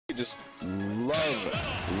just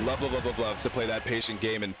love to play that patient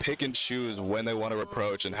game and pick and choose when they want to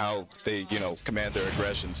approach and how they, you know, command their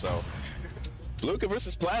aggression. So Blueka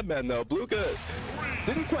versus Pladman though. Blueka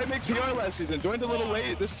didn't quite make PR last season, joined a little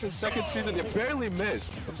late. This is his second season, it barely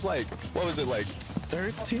missed. It was like, what was it, like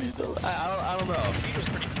 13th? I don't know.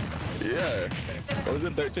 Yeah. What was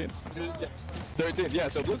it, 13th? 13th, yeah,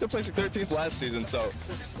 so Blueka placed 13th last season, so...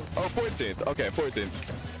 Oh, 14th, okay, 14th.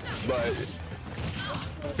 But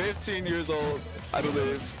 15 years old, I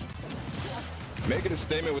believe. Making a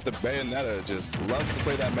statement with the Bayonetta, just loves to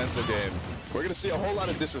play that mental game. We're gonna see a whole lot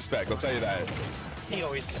of disrespect, I'll tell you that. He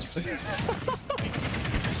always disrespects.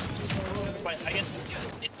 But I guess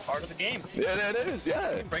it's part of the game. Yeah, it is,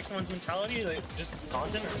 yeah. Break someone's mentality, like just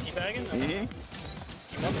taunting or teabagging.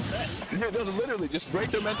 You won the set. Yeah, no, literally, just break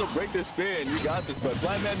their mental, break their spirit, and you got this. But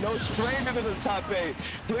Pladman, no stranger to the top 8,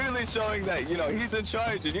 clearly showing that, you know, he's in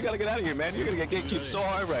charge, and you gotta get out of here, man. You're gonna get gatekeeped so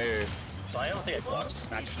hard right here. So I don't think I've watched this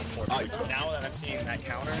match before, but now that I'm seeing that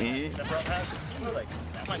counter Sephiroth has, it seems like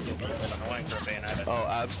that might be a little bit annoying for a Bayonetta. Oh,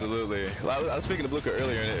 absolutely. I was speaking to Blueka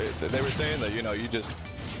earlier, and they were saying that, you know, you just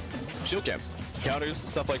shield camp. Counters,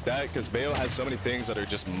 stuff like that, because Bayo has so many things that are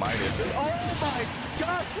just minus. And, oh my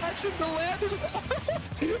god, catching the land and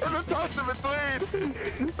the toss in between.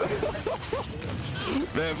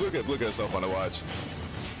 Man, Blueka is so fun to watch.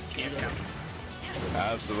 Can't count.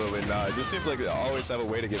 Absolutely not. It just seems like they always have a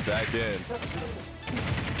way to get back in.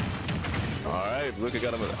 Alright, Blueka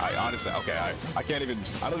got him. I honestly, okay, I can't even,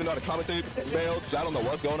 I don't even know how to commentate Bayo, because I don't know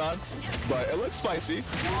what's going on, but it looks spicy.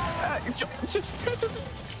 Just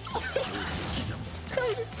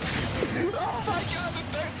crazy. Oh my god, the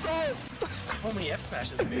third side. How many F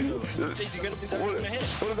smashes have made? Is he gonna hit?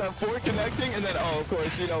 What is that? 4 connecting, and then of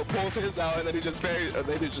course, you know, pulls his out, and then he just parry.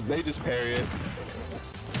 They just parry it.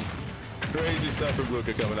 Crazy stuff from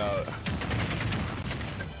Blueka coming out.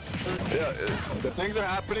 Yeah, the things are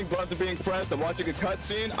happening. Buttons are being pressed. I'm watching a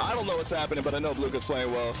cutscene. I don't know what's happening, but I know Blueka's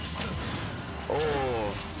playing well.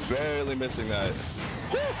 Oh, barely missing that.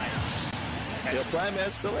 Yeah,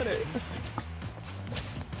 Pladman's still in it.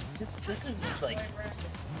 This is just like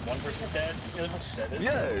one person's dead, the other person's dead.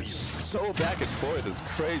 Yeah, it's so back and forth. It's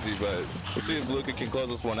crazy, but let's see if Blueka can close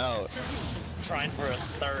this one out. Trying for a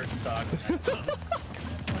third stock.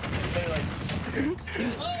 They're like,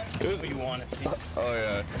 what you want, it's these. Oh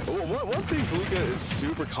yeah. Well, one thing Blueka is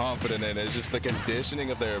super confident in is just the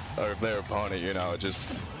conditioning of their opponent. You know, just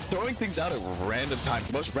throwing things out at random times.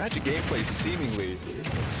 The most random gameplay seemingly,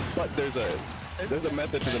 but there's a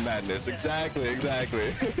method to the madness. Exactly. And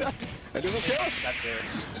there's a kill. That's it.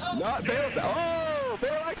 Not Bayo. Oh,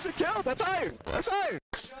 Bayo actually killed. That's high.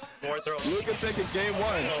 More throw. Blueka taking game 1.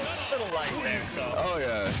 A little light there, so. Oh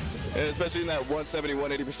yeah. And especially in that 170,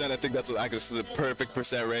 180%, I think that's actually the perfect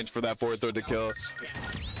percent range for that forward throw to kill.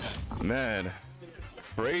 Man,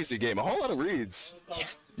 crazy game. A whole lot of reads.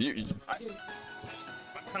 Yeah. I'm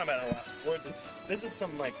kind of at a loss for words. This is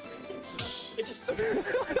some like, it just. And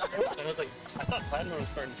I was like, I thought Pladman was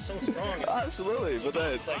starting so strong. Absolutely, but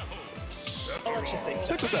then it's like, I'll let you think.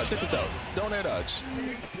 Check this out. Don't air dodge.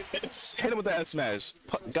 Hit him with the F smash.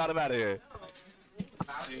 Got him out of here.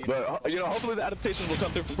 But, you know, hopefully the adaptations will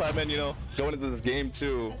come through for Pladman, you know, going into this game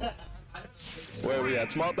 2. Where are we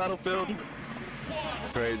at? Small battlefield?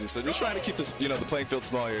 Crazy. So just trying to keep this, you know, the playing field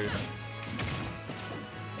small here.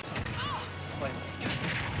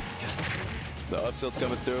 The up tilt's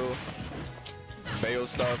coming through. Bayo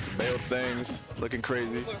stuff, Bayo things, looking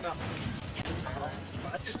crazy.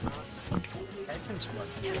 That's just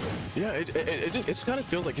yeah, it just kind of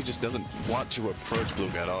feels like he just doesn't want to approach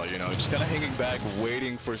Blueka at all, you know? Just kind of hanging back,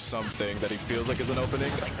 waiting for something that he feels like is an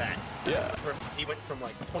opening. Like that. Yeah. He went from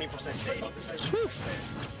like 20% to 80%.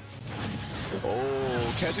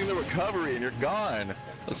 Oh, catching the recovery and you're gone.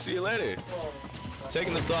 I'll see you later.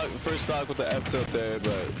 Taking the first stock with the F tilt there,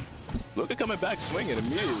 but Blueka coming back swinging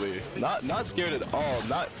immediately. Not scared at all,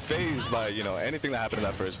 not phased by, you know, anything that happened in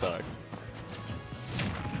that first stock.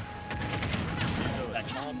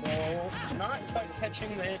 Not quite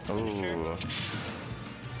catching the hit. Ooh.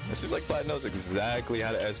 It seems like Plat knows exactly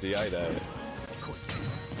how to SDI that.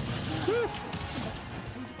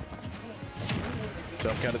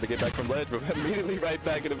 Jump counter to get back from ledge, but immediately right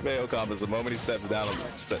back into Bayo combos the moment he steps down and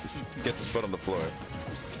gets his foot on the floor.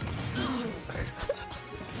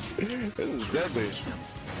 This is deadly.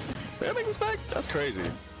 Bayo make this back? That's crazy. I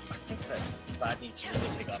think that Plat needs to really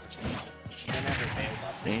take opportunity. Whenever Bayo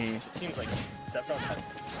top stage, it seems like Sephiroth has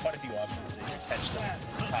quite a few options to catch the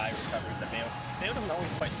high recoveries that Bayo doesn't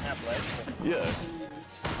always quite snap ledge, so. Yeah.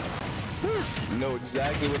 You know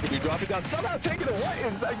exactly what to be dropping down. Somehow taking it away.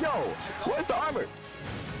 It's like, yo, where's the armor?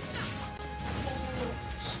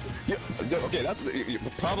 Yeah, okay, that's the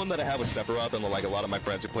problem that I have with Sephiroth and like a lot of my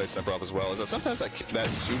friends who play Sephiroth as well is that sometimes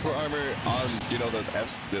that super armor on, you know, those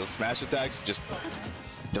smash attacks just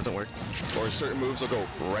doesn't work. Or certain moves will go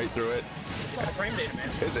right through it. Frame data, man.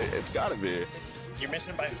 It's gotta be. You're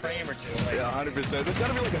missing by a frame or two. Like, Yeah, 100%. There's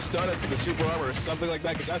gotta be like a stun up to the super armor or something like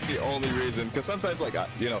that, because that's the only reason. Because sometimes, like,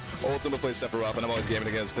 you know, Ultima plays Sephiroth and I'm always gaming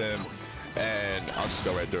against him, and I'll just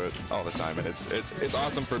go right through it all the time, and it's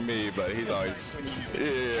awesome for me, but he's always,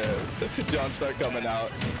 yeah, John Stark coming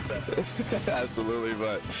out. Absolutely,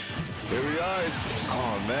 but here we are.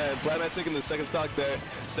 Oh man, Pladman taking the second stock there,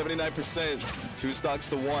 79%, 2 stocks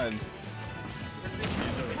to 1.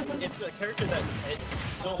 it's a character that it's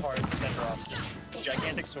so hard for Sephiroth. Just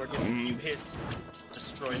gigantic sword, few hits,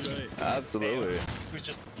 destroys you. Absolutely. Who's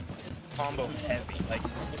just combo heavy. Like,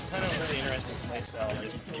 it's kind of really interesting playstyle.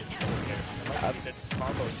 Like, this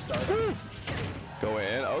combo starter. Go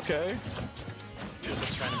in, okay.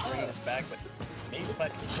 Just trying to bring this back, but maybe if I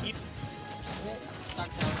can keep. I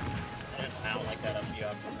don't like that up the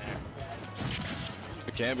up from there.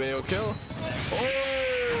 It can be a kill.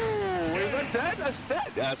 Oh, is that dead? That's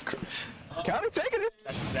dead. That's counter taking it.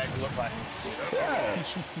 That's exactly what Pladman's do. Yeah.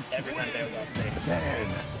 Every time they was on stage. Man.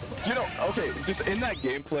 You know, okay, just in that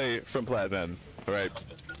gameplay from Pladman, right?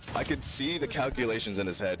 I could see the calculations in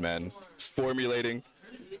his head, man. He's formulating,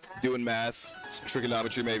 doing math, some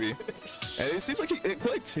trigonometry maybe, and it seems like it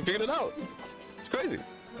clicked. He figured it out. It's crazy.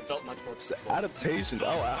 It felt much more Adaptations,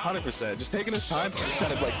 oh, 100%. Just taking his time to just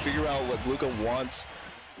kind of like figure out what Blueka wants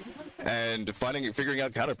and figuring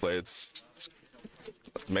out counterplay. It's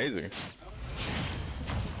amazing.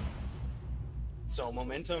 So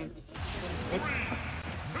momentum.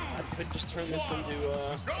 I could just turn this into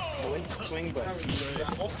a wind swing, but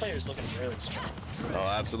both players looking really strong. Oh,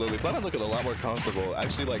 absolutely. But I'm looking a lot more comfortable.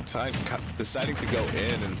 Actually, like deciding to go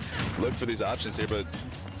in and look for these options here. But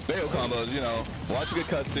Bayo combos, you know, watch a good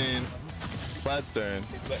cutscene. Plad's turn.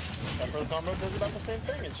 Sephiroth combo does about the same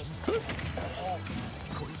thing. It's just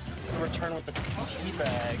return with the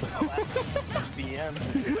teabag. VM.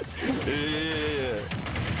 Yeah.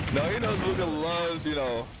 No, he knows Blueka loves, you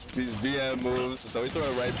know, these VM moves, so he's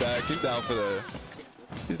throwing it right back. He's down for it.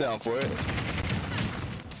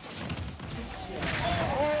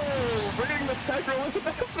 Oh, bringing the tech roll into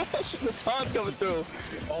the smash, and the taunts coming through.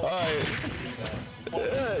 All right.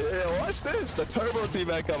 Yeah, watch this. The turbo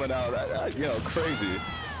teabag coming out. You know, crazy.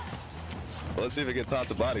 Let's see if it gets top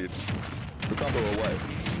to body. The combo or what?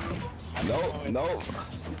 No.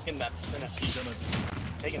 He's getting that percent piece.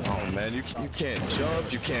 Oh man, you can't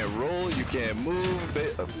jump, you can't roll, you can't move.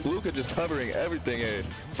 Blueka just covering everything here.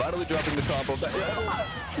 Finally dropping the combo.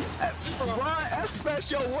 F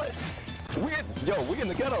smash, yo, what? We in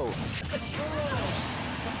the ghetto.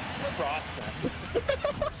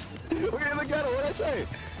 We're in the ghetto, what'd I say?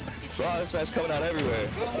 Raw smash coming out everywhere.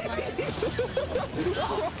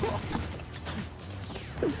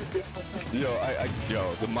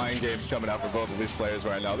 Yo, the mind game's coming out for both of these players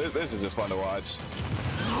right now. This is just fun to watch.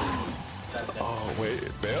 Oh, wait,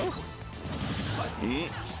 Bayo?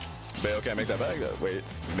 Bayo can't make that back. Wait,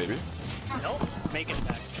 maybe? Nope, making it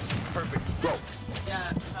back. Perfect. Go.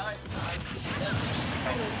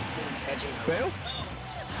 Bayo?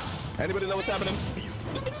 Anybody know what's happening?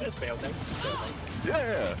 It's Bayo thing.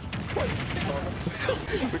 Yeah. What?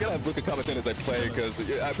 We gotta have Blueka commentate as I play, because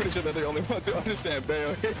I'm pretty sure they're the only ones who understand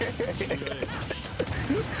Bayo.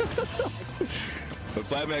 But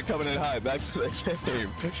Pladman coming in high, back to the game.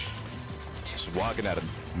 Just walking at him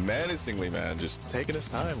menacingly, man. Just taking his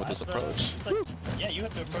time with this approach. Like, yeah, you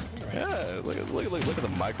have to approach me, right? Yeah, look at the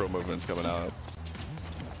micro movements coming out.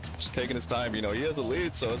 Just taking his time. You know, he has the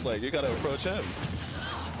lead, so it's like you gotta approach him.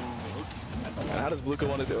 And how does Blueka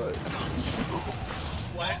want to do it?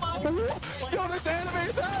 What? Yo, this anime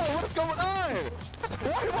is out! What's going on?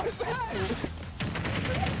 What is that?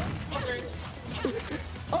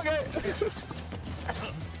 Okay.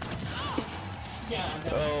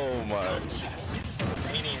 Oh my.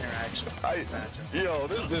 Any interaction.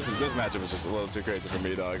 This matchup is just a little too crazy for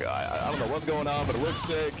me, dog. I don't know what's going on, but it looks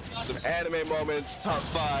sick. Some anime moments, top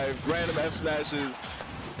 5, random F smashes.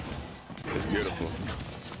 It's beautiful.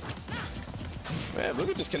 Man,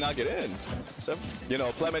 Blueka just cannot get in. So, you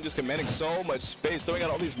know, Pladman just commanding so much space, throwing out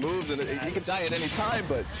all these moves, and he can die at any time,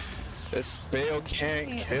 but this Bayo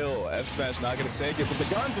can't kill. F smash not gonna take it, but the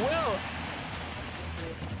guns will.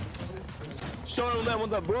 Showing them what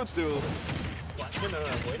the boots do. Even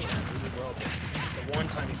avoiding that really well, but the one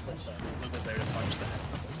time he slips up, Blueka's there to punch that.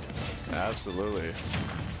 Absolutely.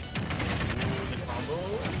 The combo.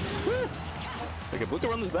 Woo. Okay, Blueka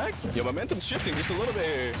run this back. Yo, momentum's shifting just a little bit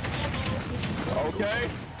here. Okay.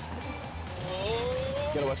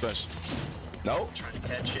 Get a West Smash. No. Trying to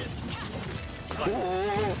catch it. Ooh.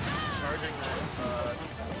 Charging that,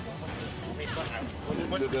 what's the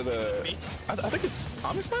what, I think it's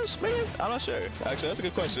Omni Smash, maybe? I'm not sure. Actually, that's a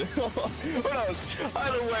good question. Who knows?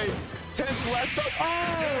 Either way, 10 slash up.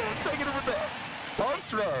 Oh, taking it with the pump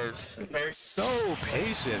smash. So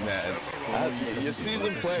patient, man. Your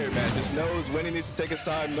seasoned player, man, just knows when he needs to take his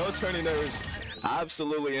time. No turning nerves.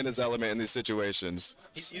 Absolutely in his element in these situations.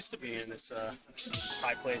 He's used to being in this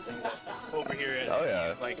high place and over here. And, oh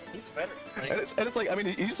yeah. Like he's better. Like, and it's like, I mean,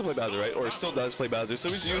 he used to play Bowser, right? Or still does play Bowser. So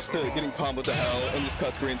he's used to getting comboed to hell in this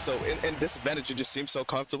cut screen. So in disadvantage, he just seems so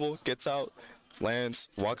comfortable. Gets out, lands,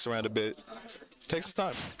 walks around a bit, takes his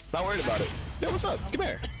time. Not worried about it. Yo, what's up? Come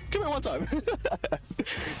here. Come here one time.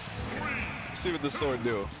 See what this sword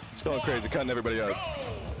do. It's going crazy, cutting everybody up.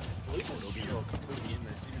 I believe this is still completely in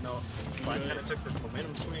this, even though Blueka kind of took this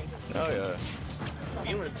momentum swing. Oh yeah.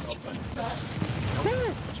 Feeling himself, but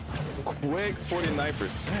quick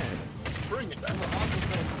 49%. bring it back.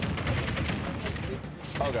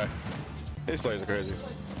 Okay. These players are crazy.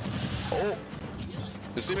 Oh.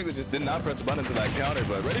 They seemingly just did not press a button to that counter,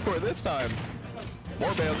 but ready for it this time.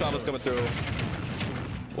 More Bayo combos coming through.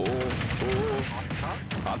 Oh.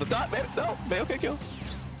 On the top, man. No, Bayo can't kill.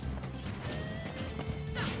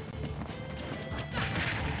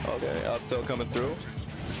 Okay, up tilt coming through.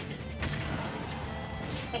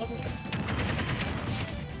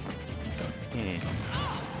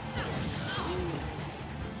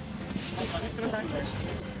 He's gonna back this.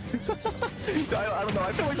 I don't know.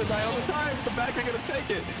 I feel like they're dying all the time. The back are gonna take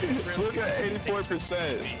it. Look at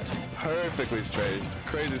 84%. Perfectly spaced.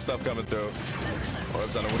 Crazy stuff coming through. Oh,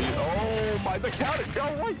 that's on what do you? Oh my! The counter. Go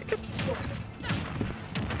away.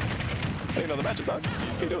 Hey, you know the matchup, dog.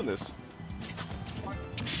 How you doing this?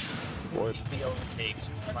 Boy. The overtakes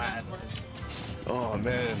flat. Oh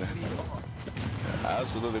man.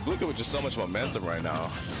 Absolutely. Blueka with just so much momentum right now.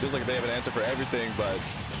 Feels like they have an answer for everything, but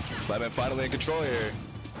Pladman finally in control here.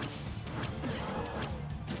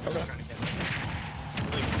 Okay. Trying to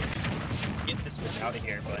get this one out of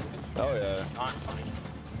here, but Oh yeah. not fine.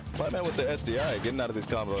 Pladman with the SDI, getting out of these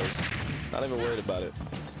combos. Not even worried about it.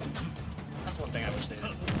 That's one thing I wish they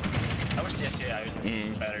did. I wish the SDI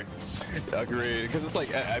was better. Agreed, because it's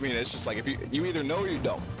like, I mean, it's just like if you either know or you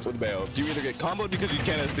don't with Bayo. You either get comboed because you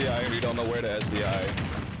can't SDI and you don't know where to SDI,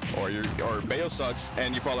 or Bayo sucks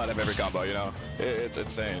and you fall out of every combo. You know, it's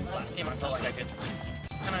insane. Last game I felt like I could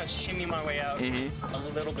kind of shimmy my way out a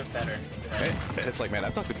little bit better. It's like, man, I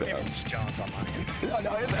talked to Maybe it's just John's on my end.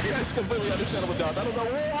 No, it's completely understandable, John. I don't know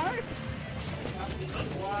what.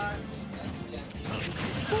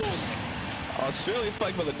 Australian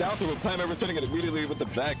spike for the down through, with Pladman returning it immediately with the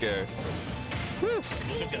back air. Woo.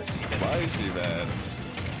 Spicy, man.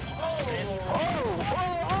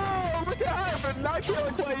 Oh, look at her, but not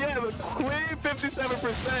killing quite yet, but clean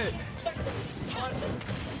 57%.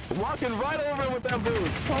 Walking right over it with that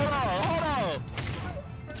boots. Hold on.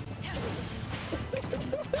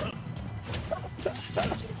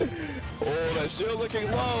 Oh, that shield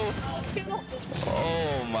looking low.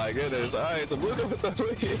 Oh my goodness. All right, so Blueka with the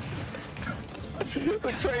rookie.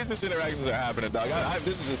 The craziest interactions are happening, dog.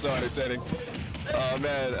 This is just so entertaining. Oh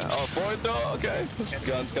man. Oh, forward throw. Okay.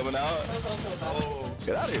 Guns coming out. Oh,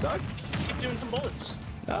 get out of here, dog. Keep doing some bullets.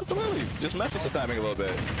 Absolutely. Just mess with the timing a little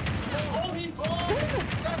bit.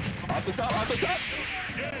 Off the top.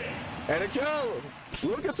 And a kill.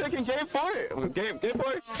 Blueka taking game 4. Game 4.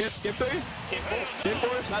 Game 3. Game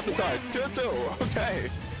 4 is not the time. 2-2. Okay.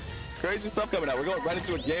 Crazy stuff coming out. We're going right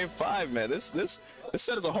into a game 5, man. This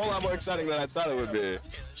set is a whole lot more exciting than I thought it would be.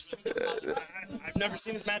 I've never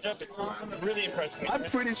seen this matchup. It's really impressive. I'm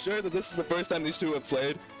pretty sure that this is the first time these two have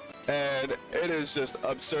played, and it is just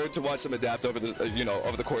absurd to watch them adapt over the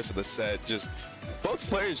over the course of the set. Just both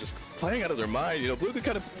players just playing out of their mind. Blueka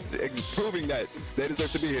kind of proving that they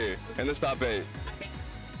deserve to be here in this top 8.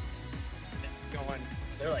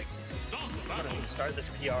 They're like, I'm gonna start this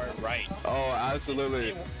PR right. Oh,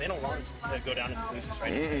 absolutely. They don't want to go down in the losers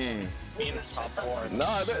right now. Be in the top 4.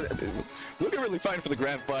 No, Blueka really fighting for the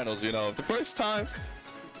grand finals. The first time.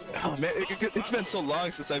 Oh man, it's been so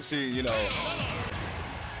long since I've seen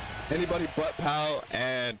anybody but Pal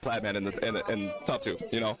and Pladman in top 2.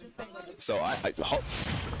 So I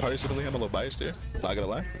personally I'm a little biased here. Not gonna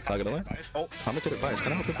lie. Oh, commentator bias.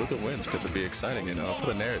 Kind of hope Blueka wins because it'd be exciting, for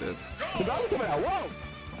the narrative. The battle coming out. Whoa.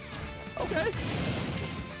 Okay.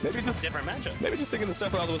 Maybe just different matchup. Maybe just thinking the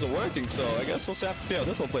Sephiroth wasn't working, so I guess we'll have to see how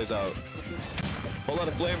this one plays out. Whole lot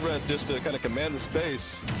of flame breath just to kind of command the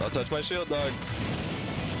space. Don't touch my shield, dog.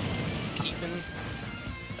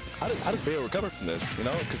 How does Bayo recover from this?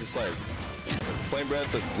 Because it's like flame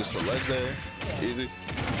breath, just the ledge there. Easy.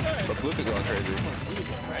 But Blueka going crazy.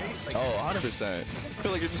 Oh, 100%. I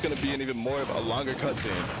feel like you're just going to be in even more of a longer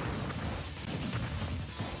cutscene.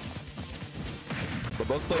 But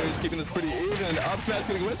both players keeping this pretty even. Up smash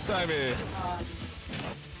getting witch timing.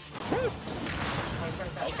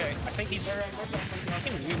 Okay, I think he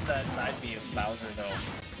can use that side B of Bowser though.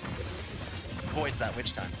 Avoids that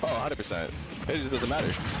witch time. Oh, 100%. It just doesn't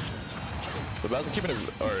matter. But Bowser keeping it,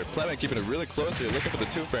 or Pladman keeping it really close here, looking for the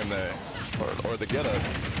 2-frame there. Or the get up.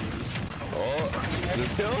 Oh,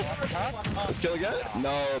 this kill? This kill again?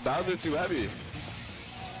 No, Bowser too heavy.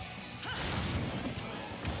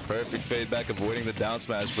 Perfect fade back, avoiding the down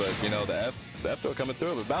smash, but you know, the F throw coming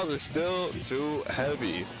through, but Bowser's still too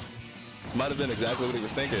heavy. This might have been exactly what he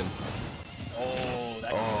was thinking. Oh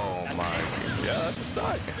my. Yeah, that's a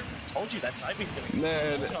stock. Told you that side B.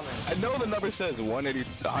 Man, I know the number says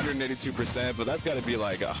 182%, but that's got to be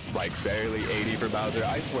like barely 80 for Bowser.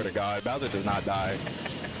 I swear to God, Bowser does not die.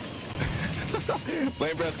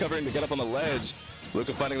 Flame Breath covering to get up on the ledge.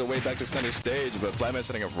 Blueka finding the way back to center stage, but Pladman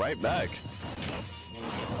sending it right back.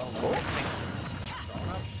 Oh.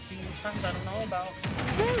 I don't know about.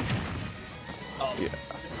 Oh. Yeah.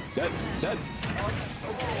 That's dead.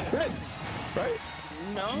 Dead. Right?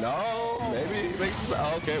 No. No. Maybe he makes his.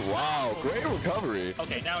 Okay. Wow. Great recovery.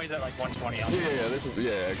 Okay. Now he's at like 120. Yeah. This is.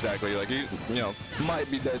 Yeah. Exactly. Like he, might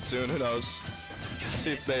be dead soon. Who knows?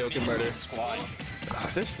 See if Snail can murder. Squad.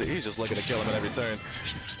 He's just looking to kill him at every turn.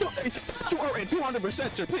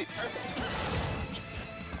 200%, sir. Please.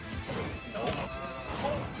 No.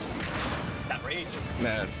 That rage.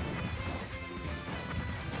 Man.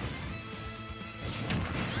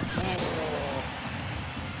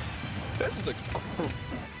 This is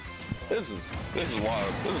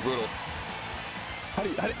wild. This is brutal. How do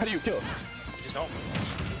you kill? You just don't.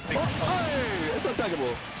 Hey, it's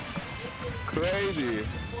untouchable. Crazy.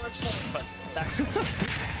 But that's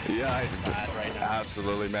yeah, bad right now.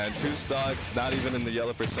 Absolutely, man. 2 stocks, not even in the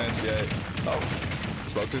yellow percents yet. Oh,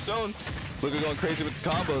 spoke too soon. Blueka going crazy with the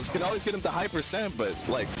combos. Can always get him to high percent, but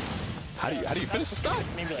like, how do you finish the stock?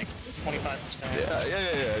 Maybe like 25%.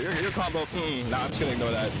 Yeah. Your combo. Nah, I'm just gonna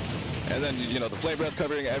ignore that. And then the flame breath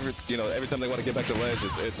covering every time they want to get back to ledge,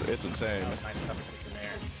 it's insane. Nice cover from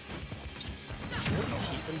there. Just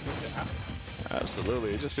keeping Blueka out.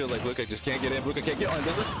 Absolutely. It just feels like Blueka just can't get in. Blueka can't get on.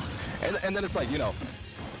 Does this? And then it's like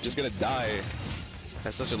just gonna die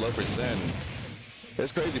at such a low percent.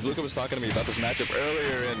 It's crazy. Blueka was talking to me about this matchup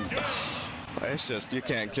earlier, and it's just you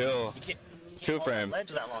can't kill. 2-frame.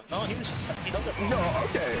 Ledge that long. No, he was just No,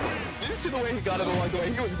 okay. Did you see the way he got it along the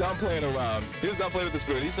way? He was done playing around. He was done playing with the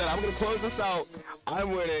spoon. He said, I'm going to close this out.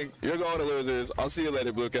 I'm winning. You're going to losers. I'll see you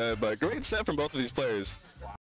later, Blueka. But great set from both of these players.